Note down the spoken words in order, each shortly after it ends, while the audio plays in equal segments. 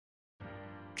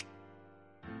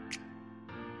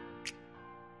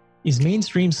Is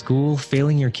mainstream school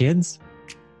failing your kids?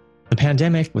 The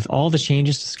pandemic, with all the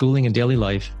changes to schooling and daily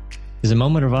life, is a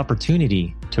moment of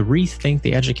opportunity to rethink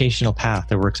the educational path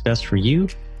that works best for you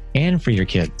and for your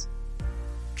kids.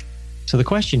 So the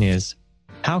question is,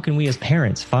 how can we as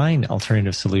parents find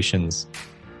alternative solutions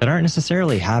that aren't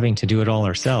necessarily having to do it all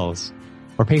ourselves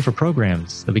or pay for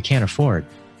programs that we can't afford?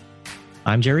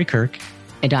 I'm Jerry Kirk.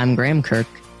 And I'm Graham Kirk.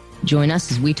 Join us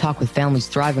as we talk with families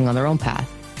thriving on their own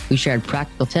path. We shared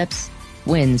practical tips,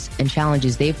 wins, and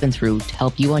challenges they've been through to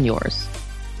help you on yours.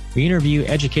 We interview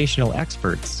educational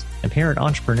experts and parent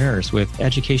entrepreneurs with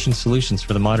education solutions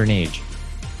for the modern age,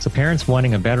 so parents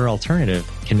wanting a better alternative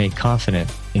can make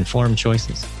confident, informed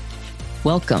choices.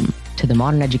 Welcome to the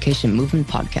Modern Education Movement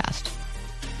Podcast.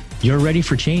 You're ready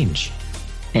for change.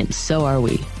 And so are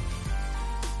we.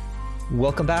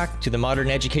 Welcome back to the Modern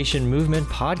Education Movement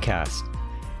Podcast.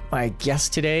 My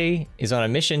guest today is on a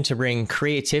mission to bring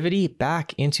creativity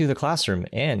back into the classroom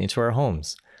and into our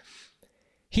homes.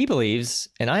 He believes,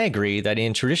 and I agree, that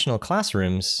in traditional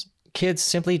classrooms, kids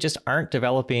simply just aren't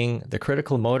developing the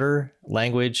critical motor,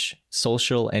 language,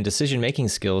 social, and decision-making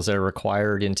skills that are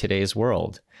required in today's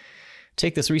world.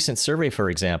 Take this recent survey, for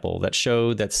example, that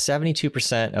showed that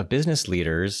 72% of business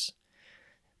leaders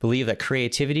believe that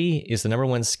creativity is the number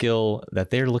one skill that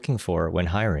they're looking for when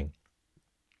hiring.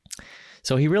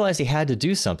 So he realized he had to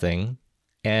do something,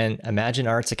 and Imagine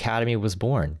Arts Academy was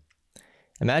born.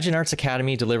 Imagine Arts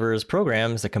Academy delivers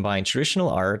programs that combine traditional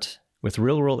art with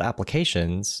real-world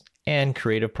applications and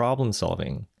creative problem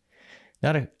solving.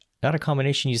 Not a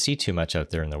combination you see too much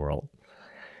out there in the world.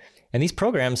 And these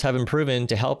programs have been proven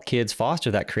to help kids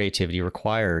foster that creativity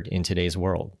required in today's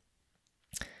world.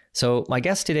 So my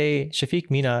guest today, Shafiq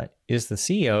Mina, is the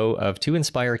CEO of To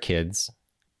Inspire Kids,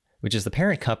 which is the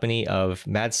parent company of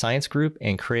Mad Science Group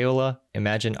and Crayola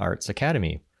Imagine Arts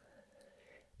Academy.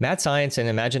 Mad Science and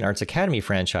Imagine Arts Academy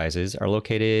franchises are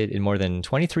located in more than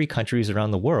 23 countries around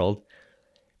the world,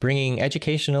 bringing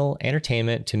educational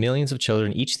entertainment to millions of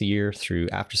children each year through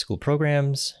after-school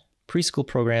programs, preschool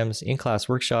programs, in-class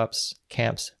workshops,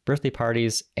 camps, birthday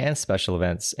parties, and special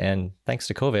events, and thanks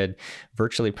to COVID,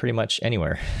 virtually pretty much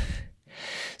anywhere.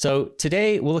 So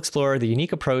today we'll explore the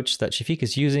unique approach that Shafiq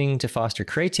is using to foster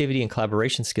creativity and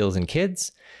collaboration skills in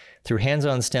kids through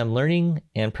hands-on STEM learning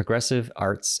and progressive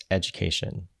arts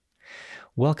education.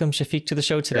 Welcome, Shafiq, to the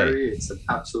show today. Jerry, it's an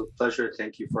absolute pleasure.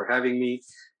 Thank you for having me.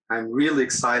 I'm really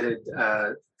excited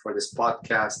for this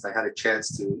podcast. I had a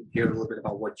chance to hear a little bit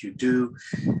about what you do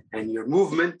and your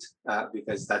movement,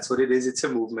 because that's what it is. It's a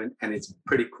movement, and it's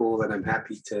pretty cool. And I'm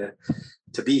happy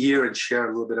to be here and share a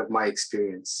little bit of my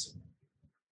experience.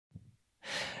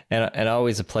 And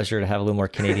always a pleasure to have a little more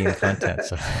Canadian content.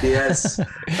 So. Yes,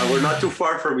 we're not too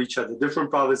far from each other. Different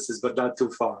provinces, but not too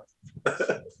far.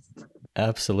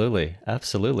 Absolutely.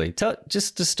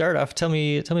 Just to start off, tell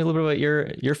me a little bit about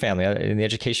your family in the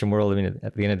education world. I mean,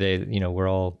 at the end of the day, we're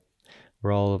all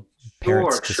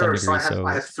parents to some degree. So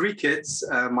I have three kids.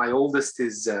 My oldest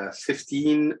is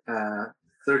 15,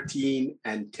 13,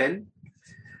 and 10.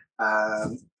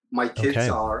 My kids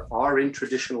are in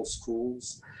traditional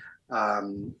schools.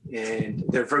 And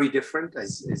they're very different.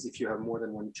 As if you have more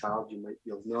than one child,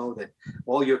 you'll know that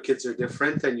all your kids are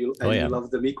different, and you love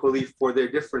them equally for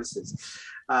their differences.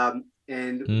 One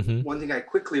thing I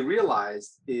quickly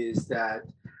realized is that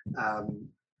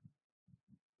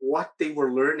what they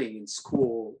were learning in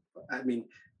school, I mean,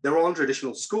 they're all in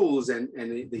traditional schools and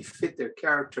they fit their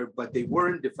character, but they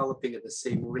weren't developing at the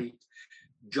same rate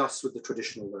just with the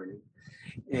traditional learning.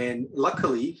 And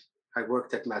luckily, I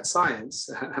worked at Mad Science.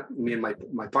 Me and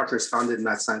my partners founded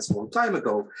Mad Science a long time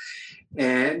ago.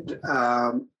 And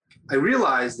I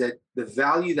realized that the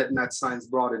value that Mad Science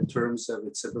brought in terms of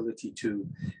its ability to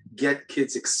get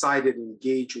kids excited and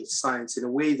engaged with science in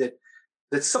a way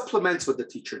that supplements what the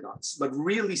teacher does, but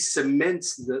really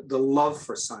cements the love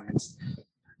for science,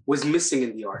 was missing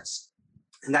in the arts.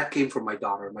 And that came from my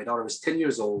daughter. My daughter was 10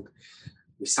 years old.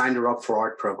 We signed her up for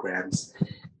art programs.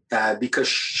 Because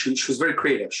she was very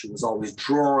creative. She was always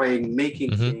drawing,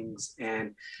 making things,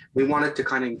 and we wanted to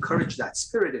kind of encourage that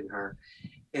spirit in her.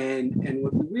 And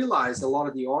what we realized, a lot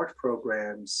of the art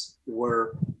programs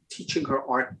were teaching her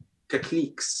art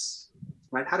techniques,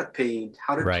 right? How to paint,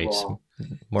 how to draw.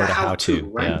 More the how-to,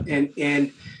 right? Yeah.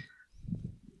 And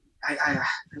I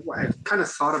kind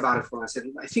of thought about it for myself.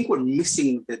 I think we're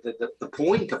missing the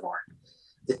point of art.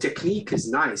 The technique is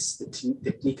nice. The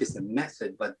technique is the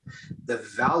method, but the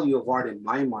value of art in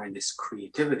my mind is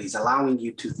creativity. It's allowing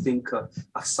you to think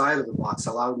outside of the box,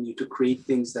 allowing you to create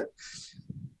things that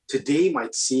today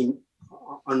might seem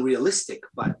unrealistic.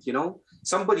 But,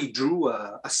 somebody drew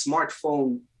a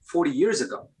smartphone 40 years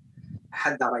ago.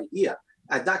 had that idea.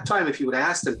 At that time, if you would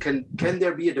ask them, can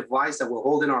there be a device that will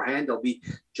hold in our hand that'll be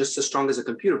just as strong as a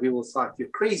computer? People thought you're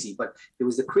crazy, but it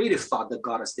was the creative thought that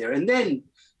got us there. And then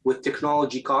with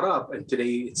technology caught up, and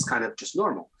today it's kind of just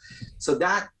normal. So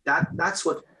that's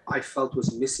what I felt was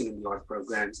missing in the art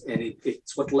programs, and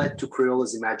it's what led to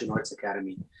Crayola's Imagine Arts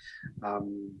Academy.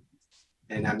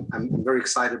 And I'm very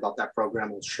excited about that program.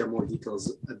 I'll share more details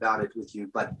about it with you.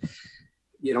 But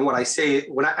you know what I say,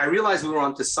 when I realized we were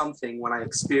onto something, when I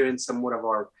experienced somewhat of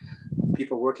our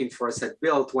people working for us had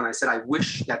built, when I said, I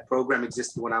wish that program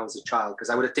existed when I was a child, because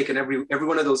I would have taken every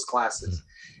one of those classes.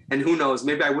 And who knows,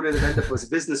 maybe I wouldn't have ended up as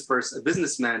a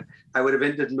businessman. I would have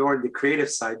ended more on the creative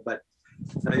side, but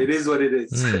it is what it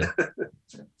is.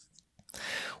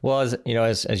 Well, as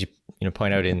you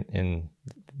point out in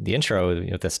the intro,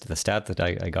 the stat that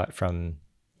I got from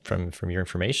your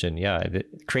information,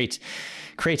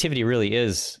 creativity really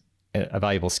is a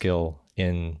valuable skill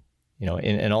in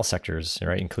all sectors,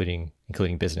 right, including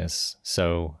business.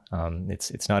 So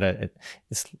it's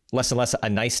less and less a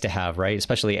nice to have, right,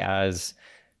 especially as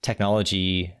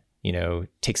technology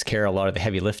takes care of a lot of the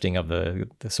heavy lifting of the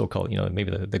so-called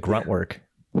maybe the grunt work,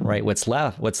 right? What's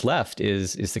left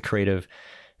is the creative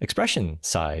expression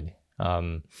side.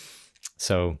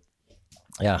 So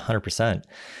yeah, 100%.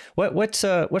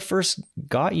 What first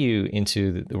got you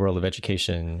into the world of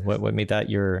education? What made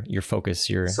that your focus,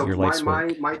 your life's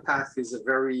work? My path is a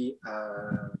very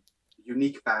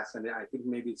unique path, and I think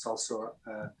maybe it's also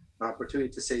an opportunity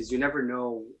to say is you never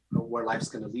know where life's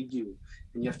going to lead you,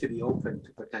 and you have to be open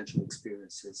to potential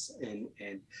experiences.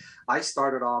 And I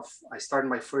started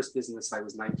my first business. I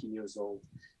was 19 years old.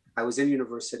 I was in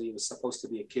university. It was supposed to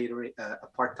be a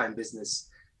part-time business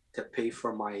to pay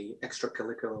for my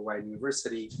extracurricular while in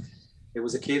university. It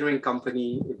was a catering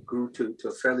company. It grew to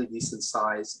a fairly decent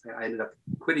size. I ended up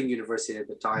quitting university at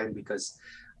the time because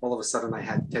all of a sudden I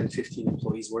had 10, 15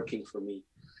 employees working for me.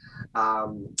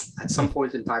 At some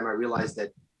point in time, I realized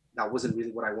that wasn't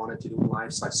really what I wanted to do in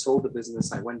life. So I sold the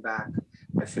business. I went back.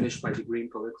 I finished my degree in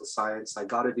political science. I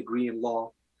got a degree in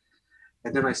law.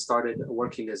 And then I started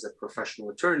working as a professional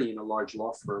attorney in a large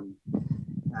law firm.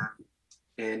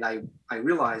 And I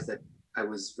realized that I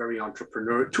was very too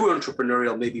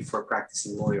entrepreneurial maybe for a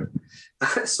practicing lawyer.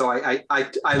 So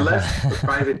I left the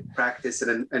private practice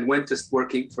and went to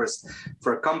working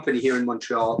for a company here in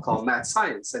Montreal called Math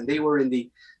Science. And they were in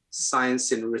the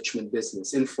science enrichment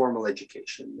business, informal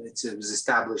education. It was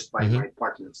established by my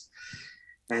partners.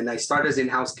 And I started as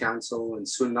in-house counsel, and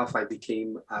soon enough I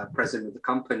became president of the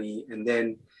company. And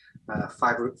then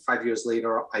 5 years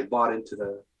later, I bought into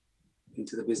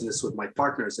the business with my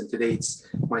partners, and today it's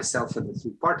myself and the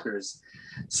three partners.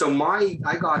 So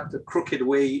I got the crooked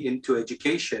way into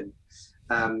education.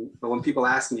 But when people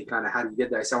ask me kind of how do you get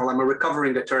there, I say, well, I'm a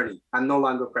recovering attorney. I'm no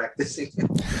longer practicing.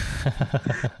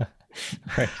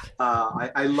 Right.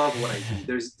 I love what I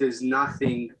do. There's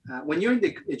nothing when you're in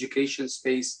the education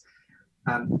space.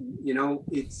 I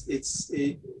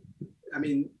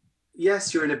mean,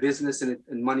 yes, you're in a business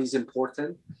and money's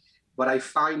important. But I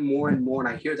find more and more, and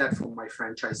I hear that from my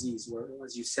franchisees, where,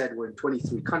 as you said, we're in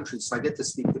 23 countries, so I get to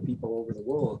speak to people over the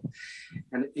world.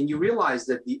 And you realize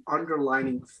that the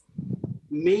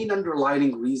main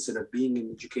underlining reason of being in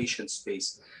the education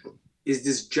space is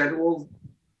this general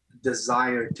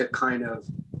desire to kind of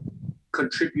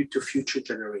contribute to future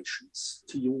generations.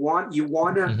 You want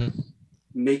to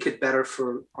make it better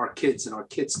for our kids and our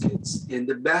kids' kids. And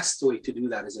the best way to do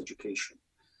that is education.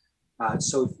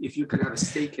 So if you can have a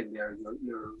stake in there,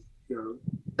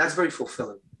 that's very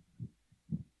fulfilling.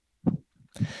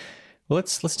 Well,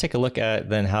 let's take a look at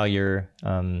then how you're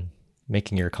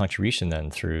making your contribution then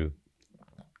through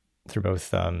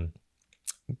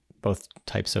both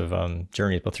types of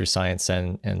journeys, both through science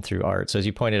and through art. So as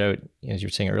you pointed out, as you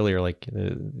were saying earlier, like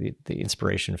the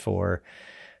inspiration for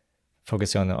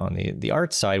focusing on the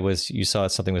art side was you saw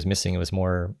something was missing. It was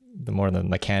more the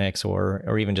mechanics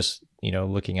or even just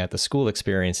looking at the school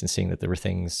experience and seeing that there were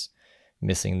things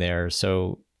missing there.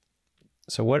 So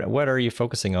what are you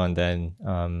focusing on then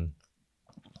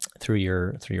through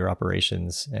your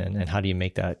operations, and how do you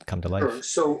make that come to life? Sure.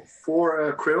 So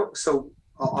for Crayola,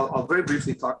 I'll very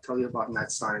briefly tell you about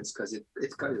Math Science because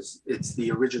it's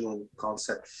the original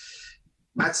concept.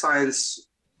 Math Science's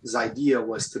idea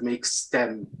was to make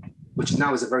STEM, which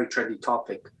now is a very trendy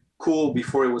topic, cool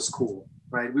before it was cool,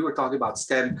 right? We were talking about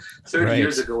STEM 30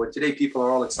 years ago, and today people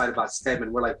are all excited about STEM,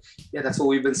 and we're like, yeah, that's what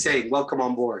we've been saying. Welcome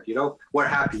on board, we're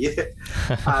happy.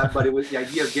 But it was the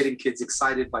idea of getting kids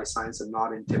excited by science and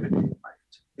not intimidated by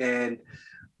it. And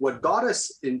what got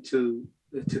us into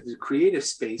the creative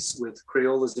space with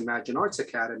Crayola's Imagine Arts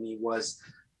Academy was,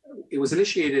 it was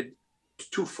initiated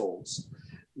twofolds.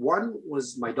 One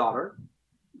was my daughter.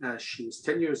 She was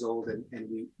 10 years old,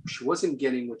 and she wasn't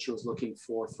getting what she was looking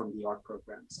for from the art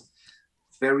programs.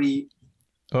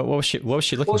 What was she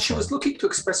looking for? Well, she was looking to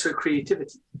express her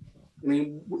creativity. I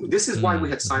mean, this is why we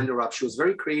had signed her up. She was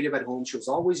very creative at home. She was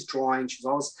always drawing. She was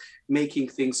always making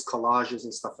things, collages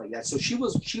and stuff like that. So she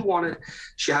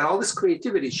had all this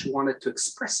creativity. She wanted to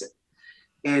express it.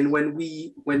 And when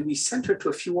we sent her to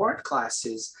a few art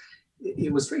classes,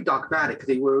 it was very dogmatic.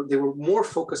 They were more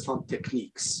focused on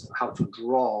techniques, how to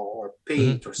draw or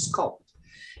paint or sculpt.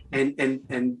 And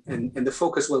the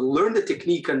focus was learn the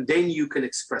technique and then you can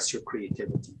express your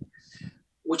creativity,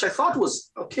 which I thought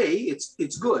was okay.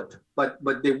 It's good, but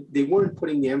they weren't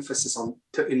putting the emphasis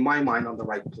in my mind, on the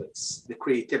right place, the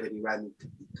creativity rather than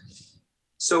technique.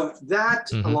 So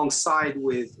that alongside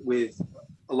with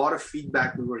a lot of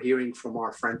feedback we were hearing from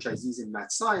our franchisees in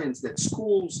math science, that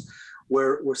schools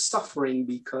were suffering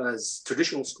because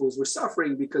traditional schools were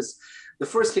suffering because the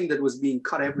first thing that was being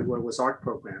cut everywhere was art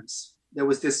programs. There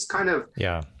was this kind of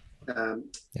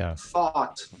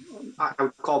thought, I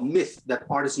would call myth, that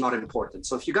art is not important.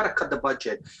 So if you got to cut the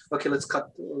budget, okay, let's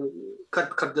cut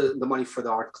the money for the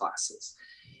art classes.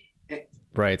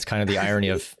 Right. It's kind of the irony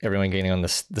of everyone getting on the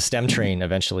STEM train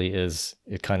eventually is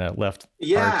it kind of left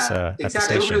arts exactly. at the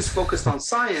station. Everybody was focused on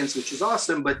science, which is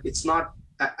awesome, but it's not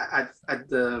at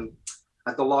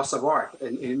the loss of art.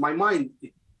 And in my mind,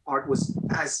 art was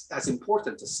as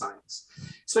important as science,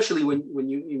 especially when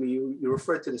you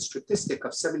refer to the statistic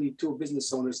of 72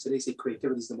 business owners today say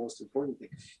creativity is the most important thing.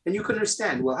 And you can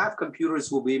understand, we'll have computers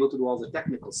who will be able to do all the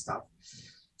technical stuff.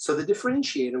 So the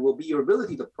differentiator will be your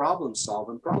ability to problem solve,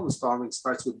 and problem solving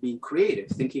starts with being creative,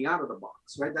 thinking out of the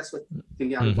box, right? That's what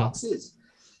thinking out of the box is.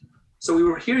 So we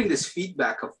were hearing this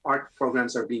feedback of art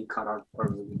programs are being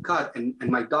cut, and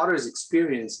my daughter's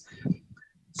experience.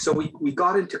 So we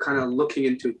got into kind of looking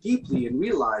into it deeply and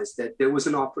realized that there was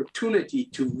an opportunity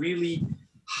to really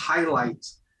highlight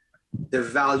the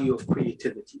value of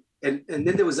creativity. And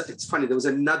then there was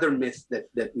another myth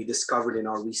that we discovered in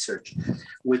our research,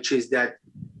 which is that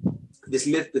this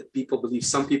myth that people believe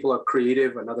some people are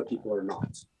creative and other people are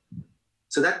not.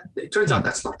 So that it turns out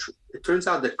that's not true. It turns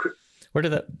out that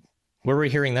where were we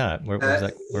hearing that? Where was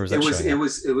that?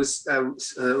 It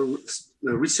was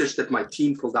research that my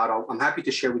team pulled out. I'm happy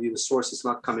to share with you the source. It's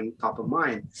not coming top of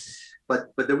mind,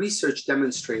 but the research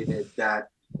demonstrated that,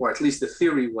 or at least the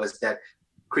theory was that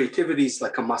creativity is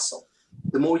like a muscle.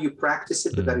 The more you practice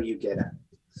it, the better you get at it.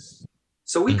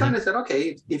 So we kind of thought,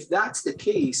 okay, if that's the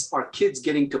case, are kids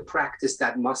getting to practice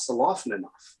that muscle often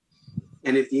enough?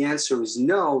 And if the answer is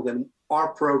no, then our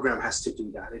program has to do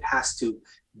that. It has to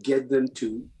get them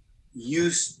to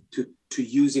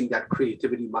using that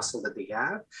creativity muscle that they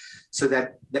have, so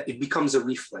that it becomes a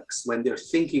reflex. When they're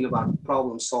thinking about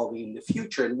problem solving in the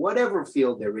future, in whatever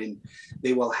field they're in,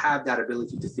 they will have that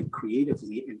ability to think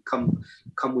creatively and come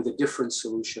with a different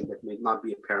solution that may not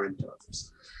be apparent to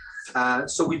others.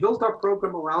 So we built our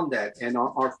program around that, and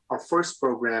our first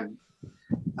program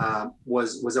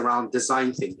was around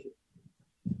design thinking.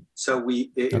 So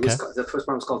the first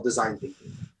one was called design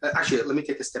thinking. Actually, let me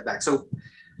take a step back. So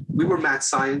we were math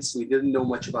science. We didn't know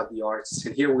much about the arts.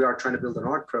 And here we are trying to build an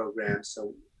art program.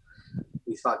 So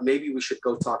we thought maybe we should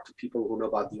go talk to people who know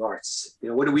about the arts.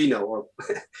 What do we know?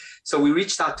 So we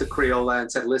reached out to Crayola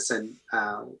and said, listen,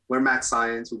 we're math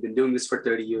science. We've been doing this for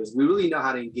 30 years. We really know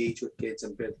how to engage with kids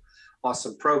and build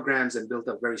awesome programs and build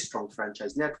a very strong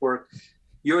franchise network.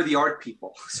 You're the art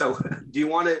people. So do you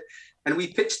want to? And we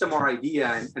pitched them our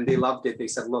idea, and they loved it. They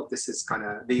said, look, this is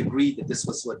they agreed that this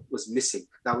was what was missing.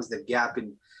 That was the gap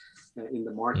in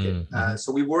the market.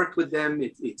 So we worked with them.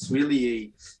 It's really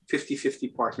a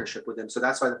 50-50 partnership with them. So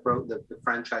that's why the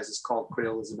franchise is called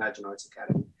Crayola's Imagine Arts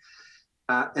Academy.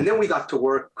 And then we got to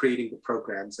work creating the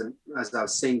programs. And as I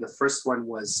was saying, the first one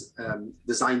was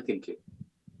design thinking.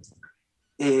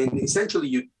 And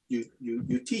essentially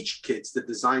you teach kids the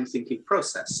design thinking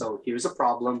process. So here's a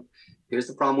problem. Here's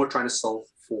the problem we're trying to solve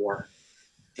for.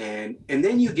 And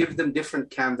then you give them different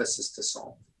canvases to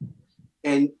solve.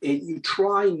 And you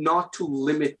try not to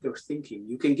limit their thinking.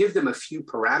 You can give them a few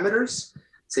parameters,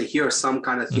 say, here are some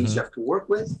kind of things you have to work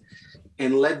with,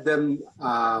 and let them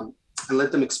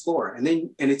explore. And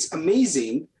it's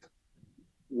amazing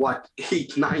what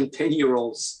 8, 9,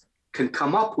 10-year-olds can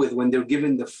come up with when they're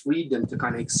given the freedom to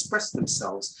kind of express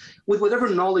themselves with whatever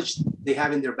knowledge they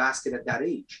have in their basket at that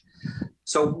age.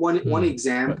 So one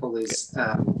example is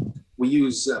we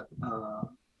use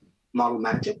Model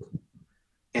Magic,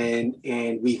 and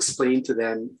we explain to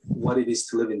them what it is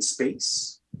to live in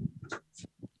space.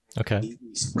 Okay.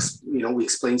 We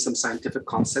explain some scientific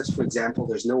concepts. For example,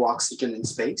 there's no oxygen in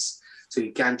space. So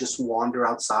you can't just wander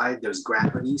outside. There's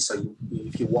gravity. So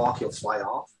if you walk, you'll fly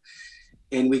off.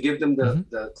 And we give them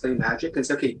the clay magic and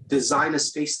say, okay, design a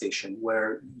space station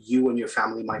where you and your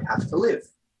family might have to live.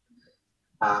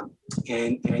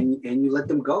 And you let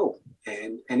them go.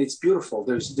 And it's beautiful.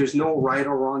 There's no right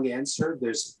or wrong answer.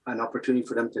 There's an opportunity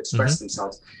for them to express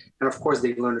themselves. And of course,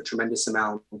 they learn a tremendous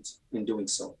amount in doing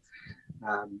so.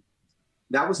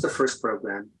 That was the first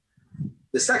program.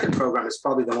 The second program is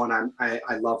probably the one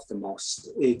I love the most.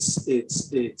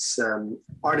 It's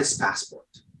Artist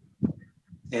Passport.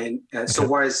 And so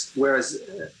whereas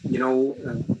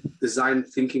design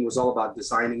thinking was all about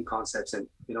designing concepts, and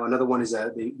another one is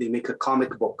they make a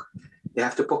comic book. They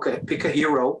have to pick a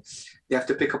hero. They have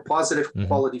to pick a positive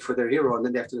quality for their hero, and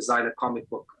then they have to design a comic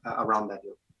book around that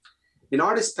hero. In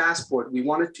Artist Passport, we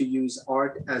wanted to use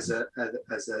art as a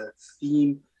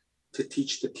theme to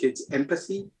teach the kids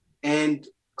empathy and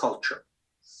culture.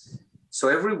 So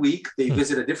every week they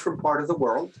visit a different part of the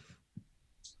world.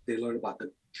 They learn about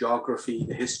the geography,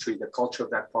 the history, the culture of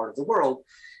that part of the world,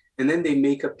 and then they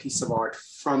make a piece of art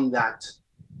from that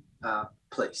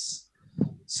place.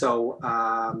 So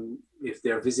if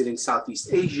they're visiting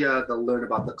Southeast Asia, they'll learn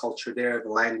about the culture there,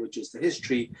 the languages, the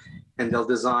history, and they'll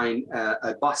design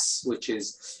a bus, which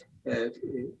is,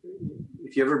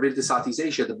 if you've ever been to Southeast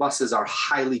Asia, the buses are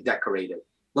highly decorated.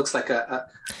 Looks like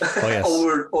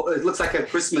it looks like a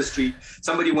Christmas tree.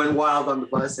 Somebody went wild on the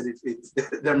bus, and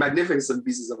they're magnificent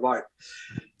pieces of art.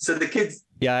 So the kids.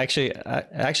 Yeah, I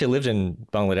actually lived in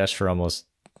Bangladesh for almost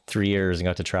 3 years and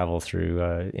got to travel through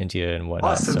India and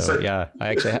whatnot. Awesome. So yeah,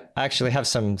 I actually have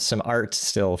some art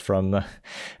still from a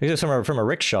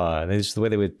rickshaw. There's the way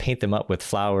they would paint them up with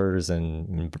flowers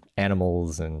and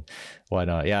animals and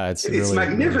whatnot. Yeah, it's really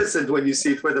magnificent when you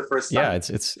see it for the first time. Yeah,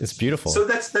 it's beautiful. So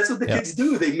that's what the kids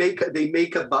do. They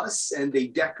make a bus and they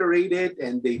decorate it,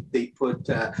 and they put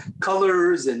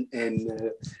colors and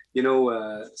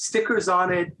stickers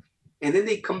on it, and then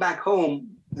they come back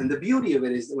home. And the beauty of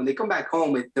it is that when they come back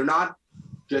home, they're not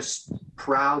just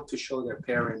proud to show their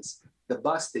parents the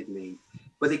bus they've made,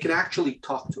 but they can actually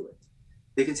talk to it.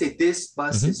 They can say, this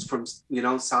bus is from,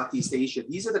 Southeast Asia.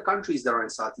 These are the countries that are in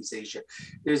Southeast Asia.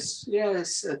 There's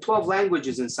 12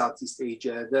 languages in Southeast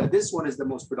Asia. This one is the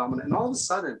most predominant. And all of a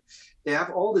sudden, they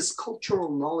have all this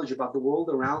cultural knowledge about the world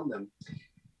around them.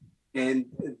 And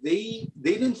they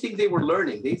didn't think they were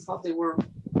learning. They thought they were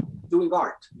doing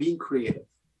art, being creative.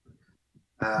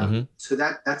 So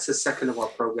that's the second of our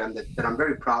program that I'm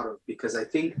very proud of, because I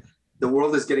think the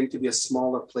world is getting to be a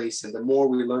smaller place, and the more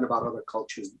we learn about other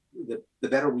cultures, the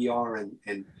better we are,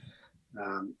 and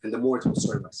the more it will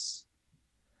serve us.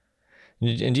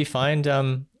 And do you find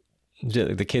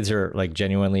the kids are like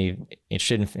genuinely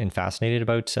interested and fascinated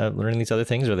about learning these other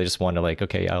things, or they just want to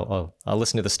okay, I'll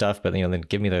listen to the stuff, but then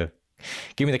give me the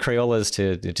Crayolas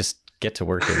to just get to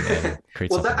work and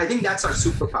create something. I think that's our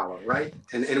superpower, right?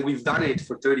 And we've done it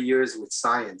for 30 years with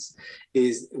science,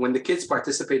 is when the kids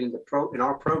participate in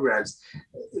our programs,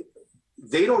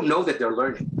 they don't know that they're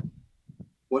learning.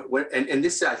 And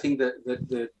this is, I think,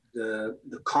 the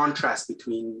contrast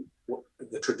between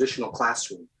the traditional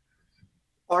classroom.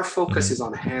 Our focus is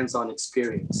on hands-on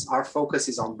experience. Our focus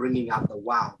is on bringing out the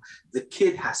wow. The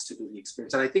kid has to do the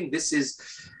experience. And I think this is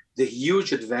the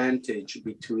huge advantage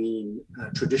between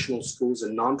traditional schools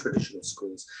and non-traditional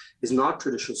schools. Is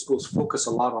non-traditional schools focus a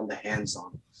lot on the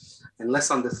hands-on and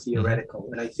less on the theoretical.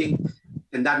 And I think,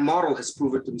 and that model has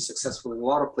proven to be successful in a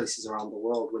lot of places around the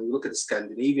world. When you look at the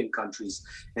Scandinavian countries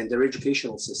and their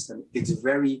educational system, it's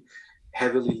very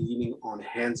heavily leaning on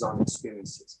hands-on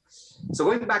experiences. So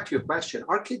going back to your question,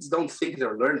 our kids don't think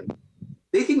they're learning.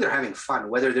 They think they're having fun,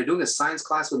 whether they're doing a science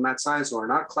class with Math Science or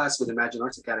an art class with Imagine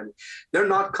Arts Academy. They're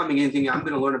not coming in thinking, I'm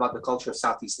going to learn about the culture of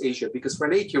Southeast Asia, because for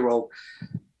an 8-year-old,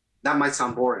 that might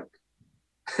sound boring.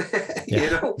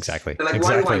 Exactly. They're like,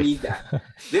 why do I need that?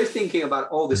 They're thinking about,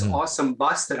 this awesome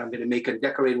bus that I'm going to make and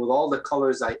decorate with all the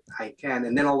colors I can.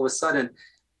 And then all of a sudden,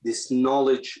 this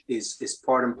knowledge is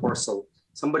part and parcel.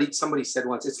 Somebody said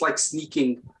once, it's like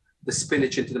sneaking the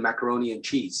spinach into the macaroni and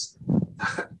cheese.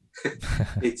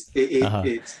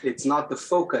 It's not the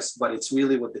focus, but it's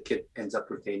really what the kid ends up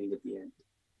retaining at the end.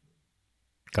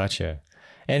 Gotcha.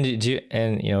 And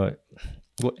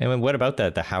what about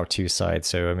the how-to side?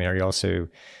 So, are you also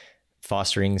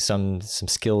fostering some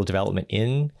skill development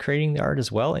in creating the art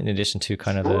as well, in addition to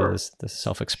kind of the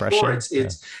self-expression? Sure.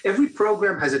 It's every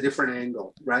program has a different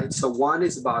angle, right? So one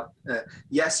is about,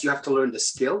 yes, you have to learn the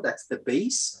skill. That's the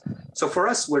base. So for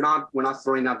us, we're not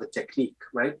throwing out the technique,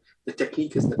 right? The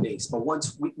technique is the base. But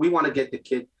once we want to get the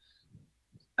kid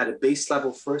at a base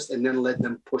level first, and then let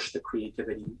them push the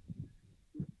creativity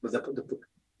with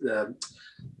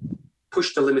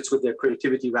push the limits with their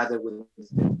creativity rather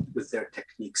with their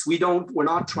techniques. We're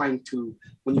not trying to,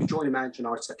 when you join Imagine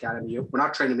Arts Academy, we're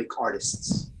not trying to make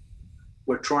artists.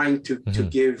 We're trying to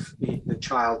give the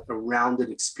child a rounded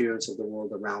experience of the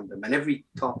world around them. And every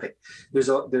topic, there's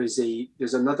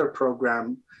another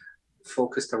program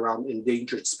focused around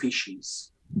endangered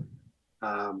species,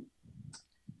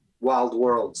 wild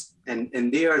worlds.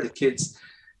 And there the kids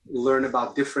learn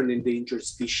about different endangered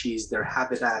species, their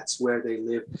habitats, where they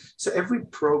live. So every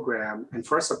program, and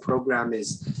for us a program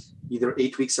is either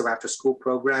 8 weeks of after school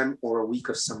program or a week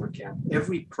of summer camp.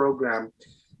 Every program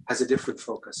has a different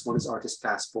focus. One is Artist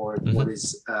Passport, one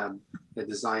is the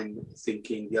design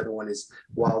thinking, the other one is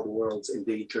wild worlds,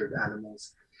 endangered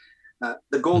animals.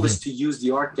 The goal is to use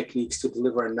the art techniques to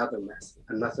deliver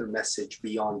another message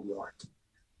beyond the art.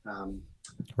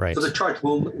 Right. So the child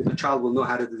will know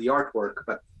how to do the artwork,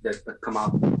 but come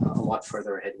out a lot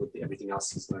further ahead with everything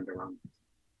else he's learned around.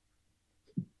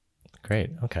 Great.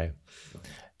 Okay.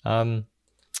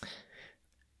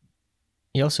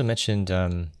 You also mentioned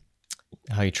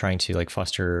how you're trying to like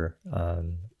foster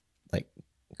like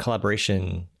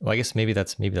collaboration. Well, I guess maybe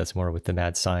that's more with the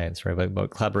mad science, right? But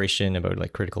about collaboration, about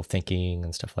like critical thinking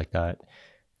and stuff like that.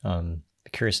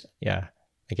 Curious, yeah.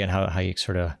 Again, how you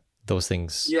sort of those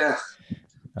things. Yeah.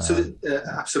 So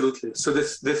absolutely. So the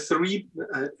three,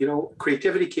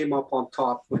 creativity came up on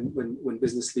top when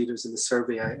business leaders in the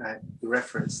survey I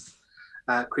referenced.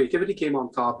 Creativity came on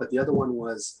top, but the other one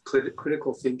was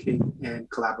critical thinking and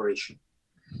collaboration.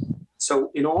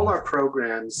 So in all our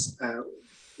programs,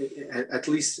 at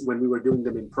least when we were doing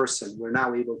them in person, we're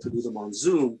now able to do them on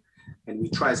Zoom, and we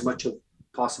try as much as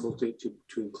possible to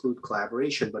include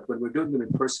collaboration. But when we're doing them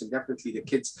in person, definitely the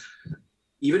kids,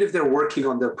 even if they're working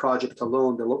on their project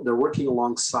alone, they're working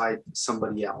alongside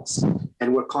somebody else.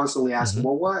 And we're constantly asking,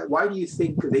 well, why do you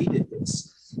think they did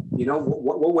this?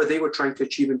 What were they were trying to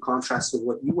achieve in contrast with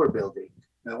what you were building?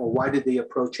 Or why did they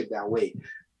approach it that way?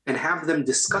 And have them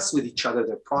discuss with each other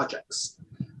their projects.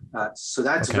 So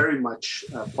that's very much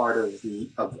part of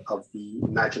the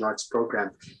Imagine Arts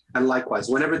program. And likewise,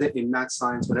 whenever they're in math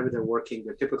science, whenever they're working,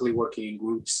 they're typically working in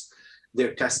groups.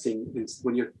 They're testing.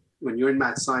 When you're in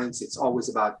math science, it's always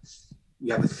about,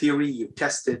 you have a theory, you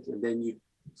test it, and then you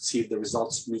see if the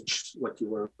results match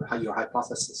your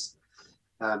hypothesis.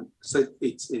 So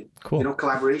it's cool.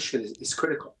 Collaboration is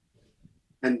critical,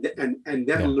 and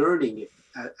then learning it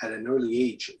at an early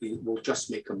age, it will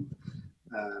just make them,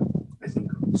 I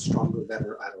think, stronger,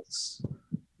 better adults.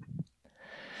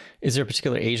 Is there a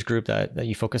particular age group that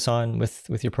you focus on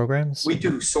with your programs? We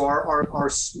do. So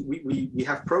we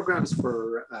have programs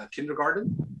for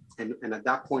kindergarten, and at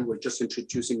that point we're just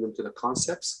introducing them to the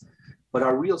concepts. But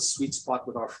our real sweet spot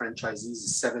with our franchisees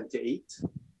is 7 to 8.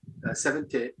 7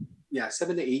 to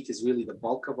 8 is really the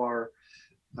bulk of our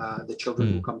the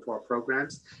children who come to our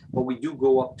programs. But we do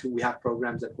we have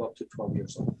programs that go up to 12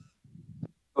 years old.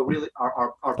 But really,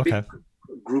 our big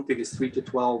grouping is 3 to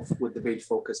 12, with the main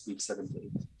focus being 7 to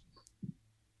 8.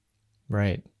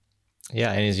 Right.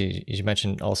 Yeah, and as you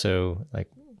mentioned, also like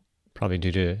probably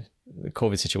due to the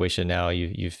COVID situation now,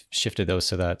 you've shifted those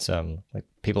so that like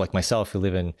people like myself who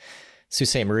live in Sault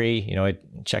Ste. Marie, I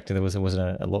checked and there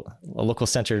wasn't a local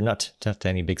center, not to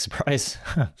any big surprise,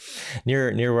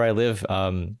 near where I live.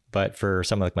 But for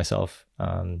someone like myself,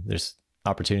 there's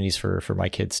opportunities for my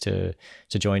kids to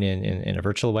join in a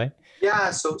virtual way.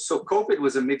 Yeah, so COVID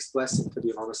was a mixed blessing, to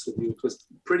be honest with you. It was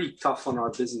pretty tough on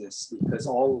our business because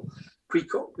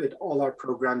pre-COVID, all our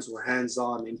programs were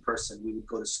hands-on, in person. We would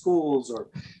go to schools or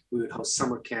we would host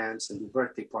summer camps and do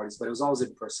birthday parties, but it was always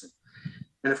in person.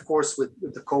 And of course, with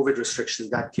the COVID restrictions,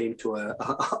 that came to a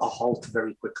halt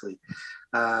very quickly.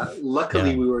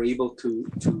 Luckily, we were able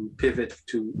to pivot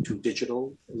to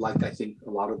digital, like I think a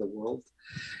lot of the world.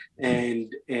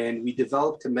 And we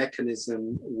developed a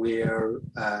mechanism where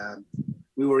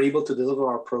we were able to deliver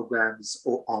our programs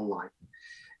online.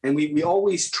 And we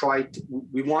always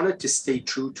we wanted to stay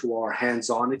true to our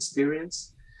hands-on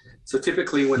experience. So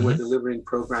typically when we're delivering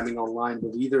programming online,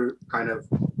 we'll either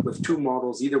with two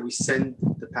models, either we send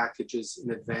the packages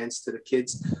in advance to the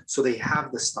kids so they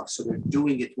have the stuff, so they're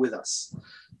doing it with us.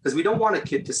 Because we don't want a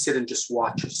kid to sit and just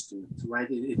watch a student, right?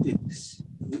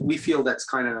 We feel that's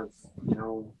kind of,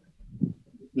 we're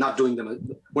not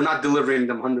delivering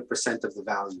them 100% of the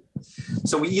value.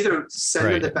 So we either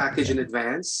send them the package in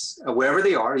advance, wherever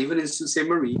they are, even in Sault Ste.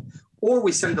 Marie, or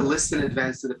we send the list in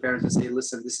advance to the parents and say,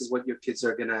 listen, this is what your kids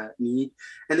are gonna need.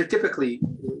 And they're typically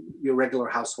your regular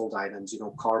household items,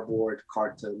 cardboard,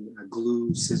 carton,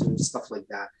 glue, scissors, stuff like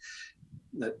that.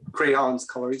 The crayons,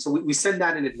 coloring. So we send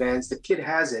that in advance. The kid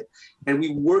has it, and we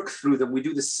work through them. We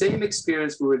do the same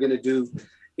experience we were going to do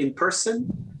in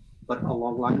person, but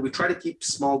along line. We try to keep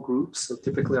small groups. So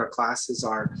typically our classes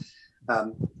are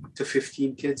to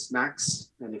 15 kids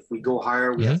max. And if we go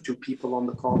higher, we have 2 people on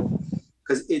the call.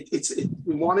 Because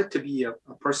we want it to be a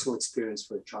personal experience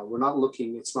for a child. We're not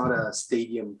looking, it's not a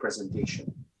stadium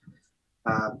presentation.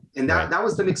 And that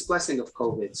was the mixed blessing of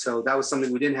COVID. So that was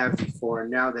something we didn't have before.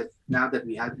 And now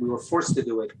that we were forced to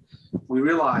do it, we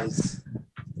realized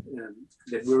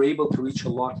that we were able to reach a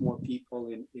lot more people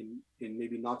in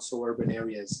maybe not so urban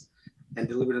areas and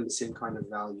deliver them the same kind of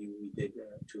value we did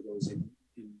to those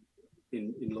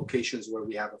in locations where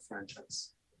we have a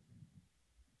franchise.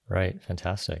 Right.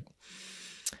 Fantastic.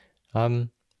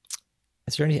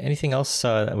 Is there anything else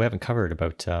that we haven't covered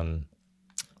about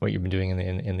what you've been doing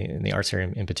in the arts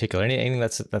area in particular? Anything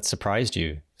that's surprised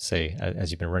you, say,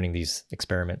 as you've been running these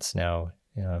experiments now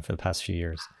for the past few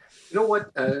years? You know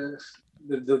what?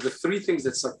 The 3 things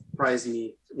that surprised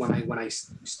me when I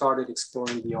started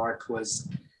exploring the art was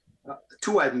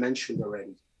 2 I've mentioned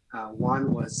already.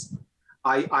 One was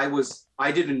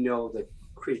I didn't know that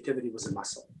creativity was a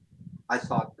muscle. I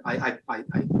thought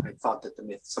that the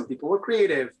myth. Some people were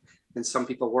creative, and some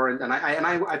people weren't. And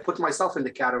I put myself in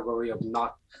the category of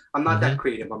I'm not that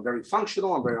creative. I'm very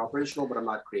functional. I'm very operational, but I'm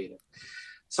not creative.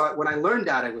 So when I learned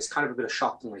that, I was kind of a bit of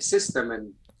shock to my system.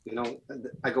 And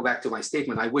I go back to my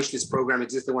statement. I wish this program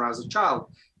existed when I was a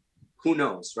child. Who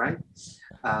knows, right?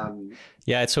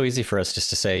 Yeah, it's so easy for us just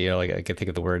to say, like I can think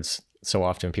of the words so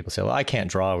often when people say, well, I can't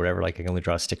draw or whatever, like I can only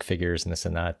draw stick figures and this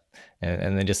and that.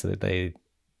 And then just that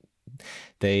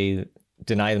they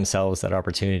deny themselves that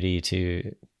opportunity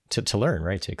to learn,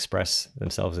 right? To express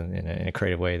themselves in a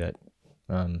creative way that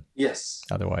yes.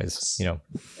 Otherwise,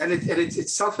 And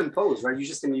it's self-imposed, right?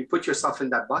 You put yourself in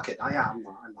that bucket. I'm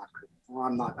not creative.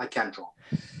 I can't draw.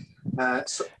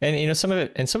 And some of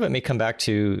it may come back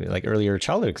to like earlier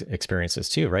childhood experiences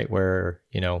too, right? Where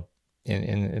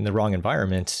in the wrong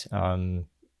environment,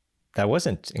 that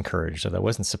wasn't encouraged or that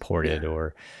wasn't supported,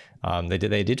 or they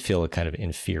did feel kind of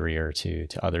inferior to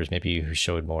others, maybe who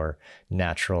showed more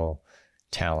natural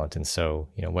talent. And so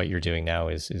what you're doing now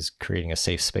is creating a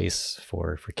safe space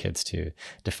for kids to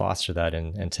foster that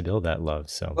and to build that love.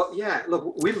 So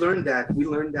look, we learned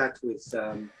that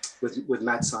with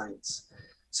math science.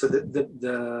 So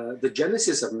the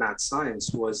genesis of math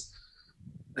science was,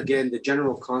 again, the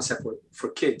general concept for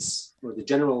kids, or the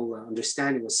general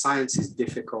understanding of science is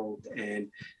difficult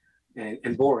and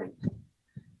boring.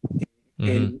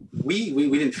 And we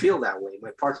didn't feel that way.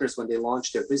 My partners, when they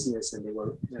launched their business and they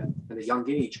were at a young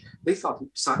age, they thought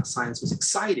science was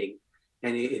exciting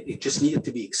and it just needed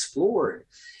to be explored.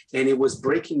 And it was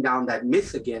breaking down that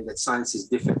myth again, that science is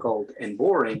difficult and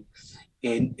boring.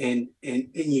 And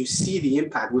you see the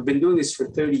impact. We've been doing this for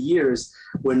 30 years.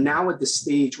 We're now at the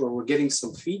stage where we're getting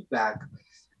some feedback,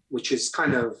 which is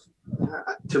kind of,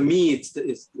 to me, it's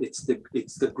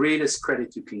the greatest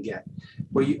credit you can get.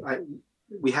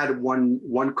 We had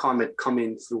one comment come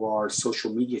in through our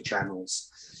social media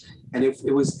channels, and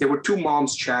there were 2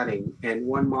 moms chatting, and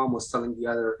one mom was telling the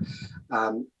other,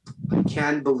 I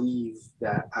can't believe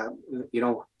that,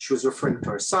 she was referring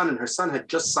to her son, and her son had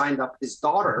just signed up his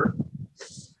daughter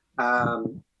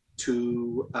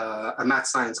to a math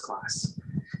science class.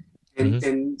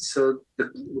 And so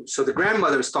the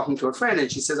grandmother is talking to her friend,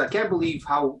 and she says, I can't believe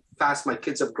how fast my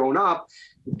kids have grown up.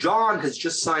 John has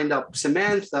just signed up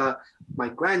Samantha, my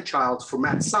grandchild, for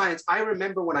math science. I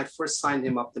remember when I first signed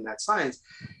him up to math science.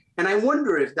 And I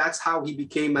wonder if that's how he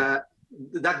became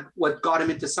what got him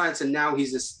into science. And now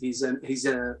he's an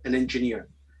engineer.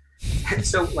 And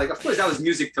so, like, of course, that was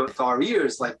music to our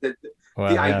ears. Like the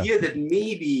idea that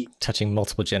maybe touching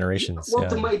multiple generations.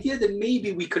 The idea that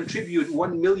maybe we contribute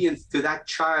 1/1,000,000th to that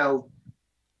child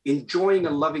enjoying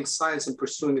and loving science and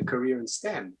pursuing a career in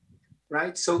STEM,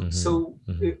 right? So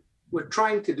we're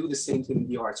trying to do the same thing in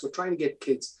the arts. We're trying to get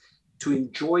kids to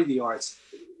enjoy the arts,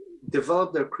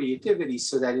 develop their creativity,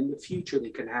 so that in the future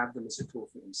they can have them as a tool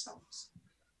for themselves.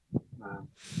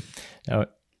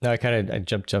 Now I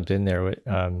jumped in there.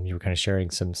 You were kind of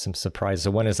sharing some surprises.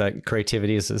 So one is that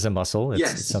creativity is a muscle.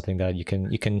 It's something that you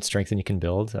can strengthen, you can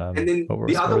build. And then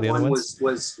the other one was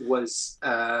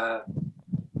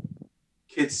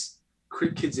kids'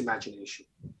 imagination.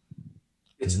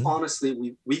 It's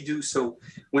honestly, we do so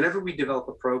whenever we develop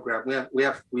a program.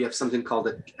 We have something called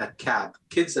a CAB,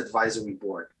 Kids Advisory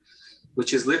Board,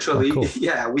 which is literally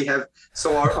we have.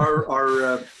 So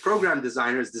our program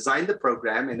designers design the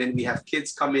program, and then we have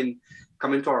kids come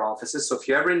into our offices. So if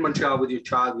you're ever in Montreal with your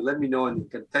child, you let me know, and you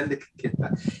can send the kid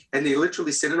back. And they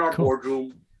literally sit in our boardroom.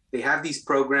 They have these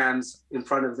programs in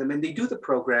front of them, and they do the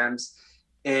programs.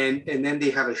 and then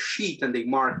they have a sheet and they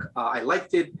mark, I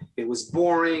liked it, it was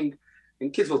boring.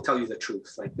 And kids will tell you the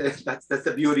truth. Like that's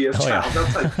the beauty of child. They'll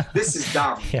tell you, this is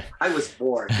dumb. I was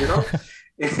bored,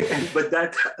 but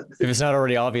that, if it's not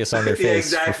already obvious on their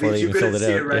face, exactly, before they you even couldn't filled it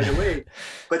see out. it right away.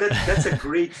 But that's a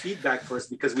great feedback for us,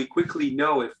 because we quickly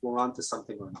know if we're onto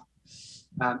something or not.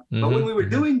 But when we were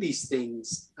doing these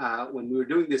things, when we were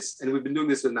doing this, and we've been doing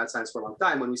this with Math Science for a long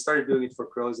time, when we started doing it for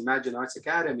Crows Imagine Arts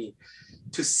Academy,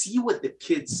 to see what the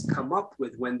kids come up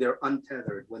with when they're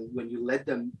untethered, when you let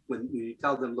them, when you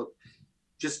tell them, look,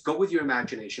 just go with your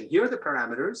imagination. Here are the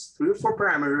parameters, 3 or 4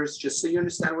 parameters, just so you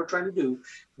understand what we're trying to do.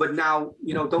 But now,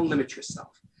 don't limit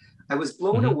yourself. I was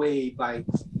blown away by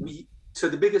so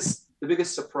the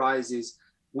biggest surprise is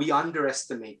we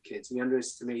underestimate kids. We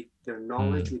underestimate their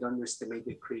knowledge. We underestimate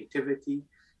their creativity.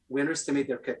 We underestimate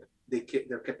their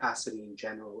capacity in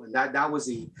general. And that was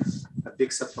a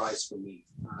big surprise for me.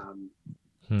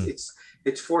 It's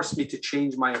forced me to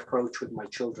change my approach with my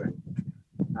children.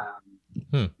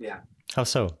 Yeah. How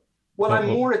so? Well, I'm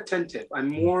more attentive. I'm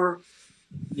more,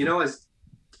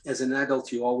 as an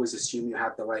adult, you always assume you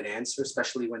have the right answer,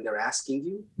 especially when they're asking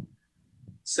you.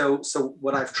 So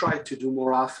what I've tried to do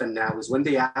more often now is when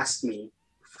they ask me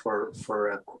for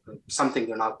something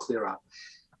they're not clear of,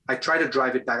 I try to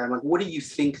drive it back. I'm like, what do you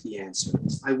think the answer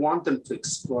is? I want them to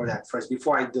explore that first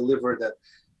before I deliver the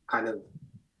kind of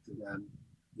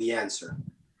the answer.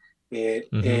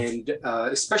 And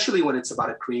especially when it's about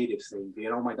a creative thing,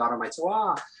 my daughter might say,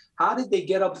 wow, how did they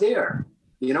get up there?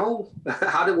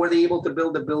 Were they able to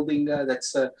build a building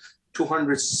that's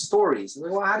 200 stories?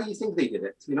 Like, well, how do you think they did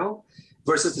it?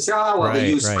 Versus to say,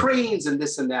 they use cranes and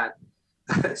this and that.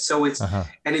 So it's,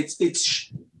 and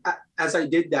it's, as I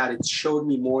did that, it showed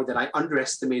me more that I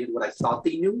underestimated what I thought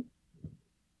they knew.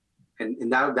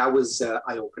 And that was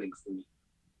eye-opening for me.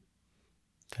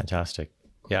 Fantastic.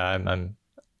 Yeah,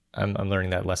 I'm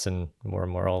learning that lesson more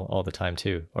and more all the time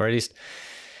too. Or at least,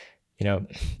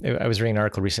 I was reading an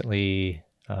article recently,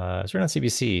 it was written on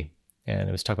CBC, and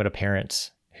it was talking about a parent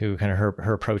who kind of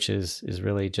her approach is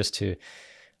really just to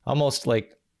almost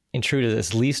like intrude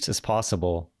as least as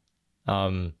possible,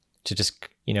 to just,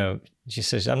 she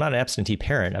says, I'm not an absentee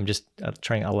parent. I'm just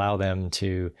trying to allow them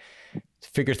to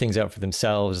figure things out for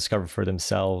themselves, discover for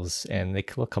themselves, and they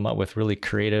will come up with really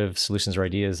creative solutions or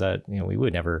ideas that, we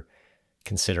would never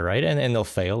consider, right? And they'll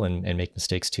fail and make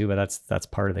mistakes too, but that's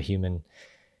part of the human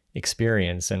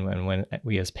experience. And when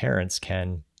we as parents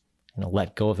can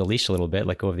let go of the leash a little bit,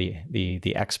 let go of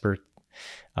the expert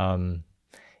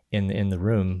in the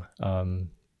room,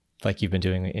 like you've been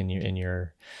doing in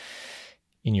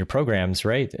your programs,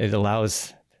 right? It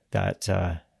allows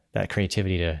that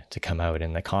creativity to come out,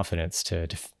 and the confidence to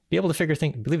be able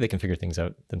to believe they can figure things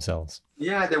out themselves.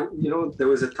 Yeah, there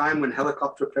was a time when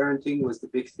helicopter parenting was the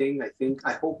big thing.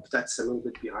 I hope that's a little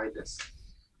bit behind us.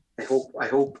 I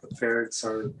hope parents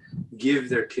give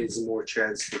their kids more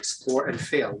chance to explore and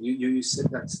fail. You said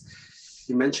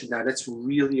you mentioned that. That's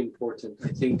really important. I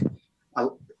think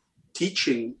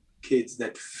teaching kids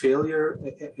that failure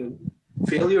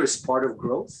is part of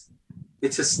growth.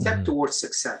 It's a step towards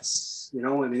success.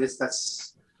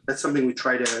 That's something we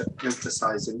try to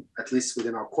emphasize, at least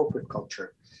within our corporate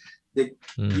culture.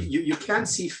 You can't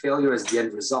see failure as the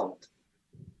end result.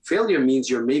 Failure means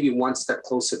you're maybe one step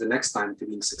closer the next time to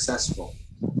being successful.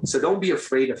 So don't be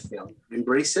afraid of failure.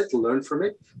 Embrace it, learn from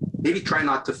it. Maybe try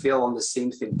not to fail on the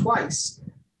same thing twice.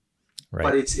 Right.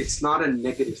 But it's not a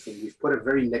negative thing. We've put a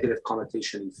very negative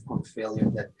connotation on failure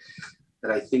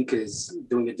that I think is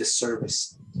doing a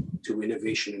disservice to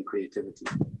innovation and creativity.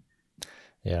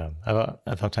 Yeah,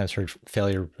 I've sometimes heard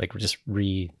failure like just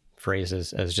rephrased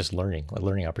as just learning, a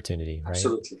learning opportunity, right?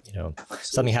 Absolutely. Absolutely.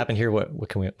 Something happened here. What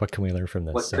can we learn from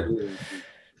this? Can we learn?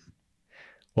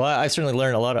 Well, I certainly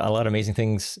learned a lot of amazing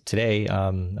things today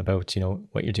about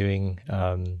what you're doing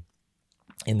both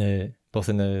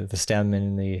in the STEM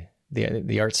and in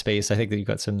the art space. I think that you've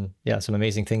got some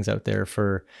amazing things out there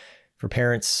for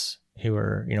parents who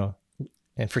are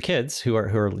and for kids who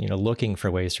are looking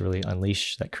for ways to really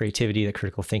unleash that creativity, that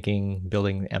critical thinking,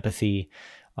 building empathy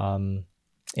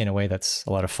in a way that's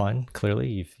a lot of fun.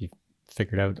 Clearly, you've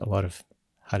figured out a lot of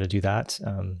how to do that.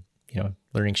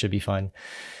 Learning should be fun.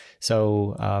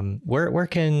 So where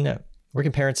can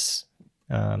parents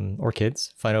or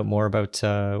kids find out more about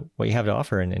what you have to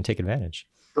offer and take advantage?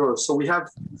 Sure. So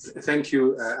thank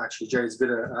you, actually, Jerry. It's been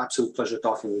an absolute pleasure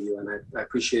talking with you, and I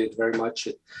appreciate it very much.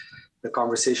 The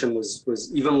conversation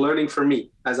was even learning for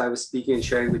me as I was speaking and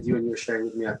sharing with you, and you were sharing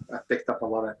with me. I picked up a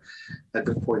lot of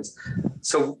good points.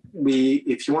 So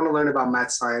if you want to learn about Math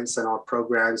Science and our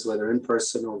programs, whether in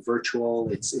person or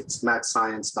virtual, it's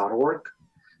mathscience.org.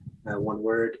 one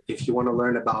word. If you want to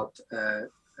learn about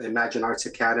Imagine Arts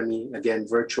Academy, again,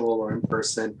 virtual or in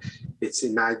person, it's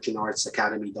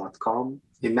imagineartsacademy.com,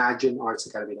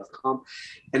 imagineartsacademy.com.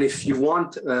 And if you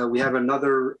want, we have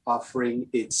another offering.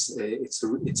 It's a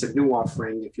new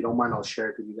offering. If you don't mind, I'll share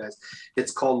it with you guys.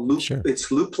 It's called Loop. Sure. It's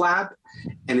Loop Lab,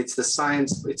 and it's the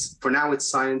science. For now, it's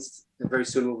science. And very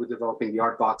soon we'll be developing the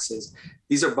art boxes.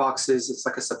 These are boxes. It's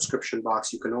like a subscription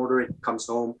box. You can order it. It comes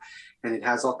home, and it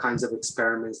has all kinds of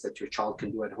experiments that your child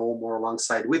can do at home or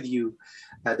alongside with you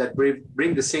that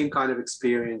bring the same kind of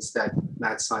experience that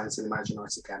Mad Science and Imagine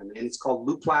Arts Academy. And it's called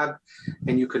Loop Lab,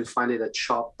 and you can find it at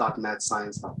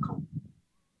shop.madscience.com.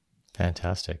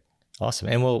 Fantastic. Awesome.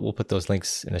 And we'll put those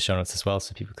links in the show notes as well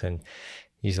so people can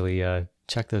easily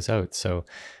check those out. So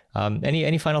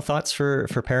any final thoughts for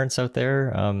parents out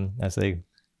there as they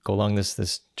go along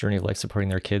this journey of like supporting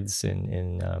their kids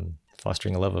in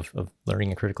fostering a love of learning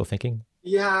and critical thinking?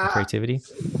 Yeah. And creativity?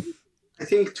 I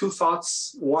think two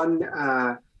thoughts. One,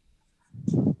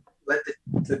 let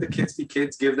the kids be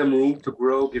kids, give them room to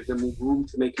grow, give them room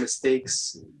to make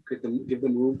mistakes, give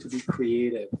them room to be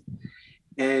creative,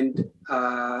 and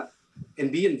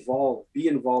be involved,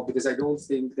 because I don't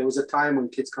think there was a time when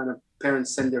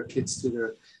parents send their kids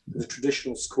to the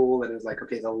traditional school and it's like,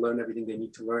 okay, they'll learn everything they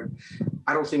need to learn.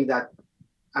 I don't think that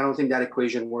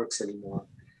equation works anymore.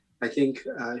 I think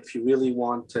if you really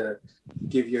want to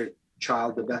give your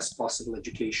child the best possible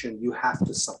education, you have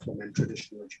to supplement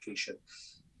traditional education.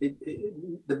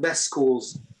 The best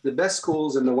schools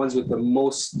and the ones with the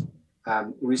most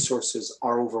resources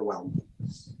are overwhelmed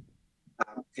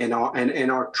and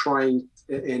are trying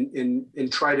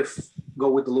and try to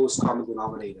go with the lowest common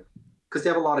denominator because they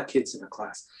have a lot of kids in a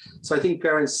class. So I think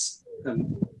parents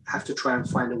have to try and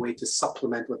find a way to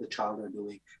supplement what the child are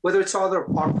doing, whether it's other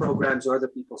art programs or other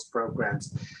people's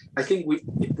programs. I think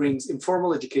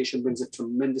informal education brings a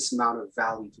tremendous amount of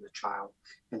value to the child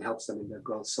and helps them in their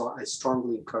growth. So I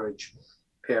strongly encourage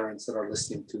parents that are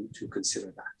listening to consider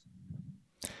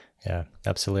that. Yeah,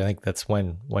 absolutely. I think that's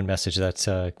one message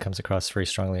that comes across very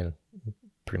strongly in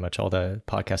pretty much all the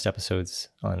podcast episodes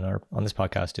on this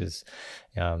podcast is,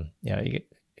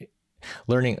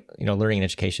 learning and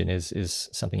education is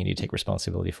something you need to take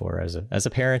responsibility for as a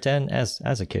parent and as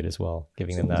a kid as well,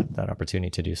 giving them that opportunity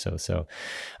to do so. So,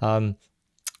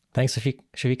 thanks,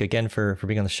 Shafiq, again for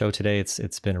being on the show today.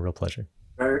 It's been a real pleasure.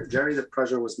 Jerry, the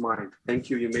pleasure was mine. Thank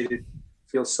you. You made it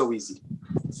feel so easy.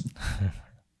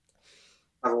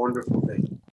 Have a wonderful day.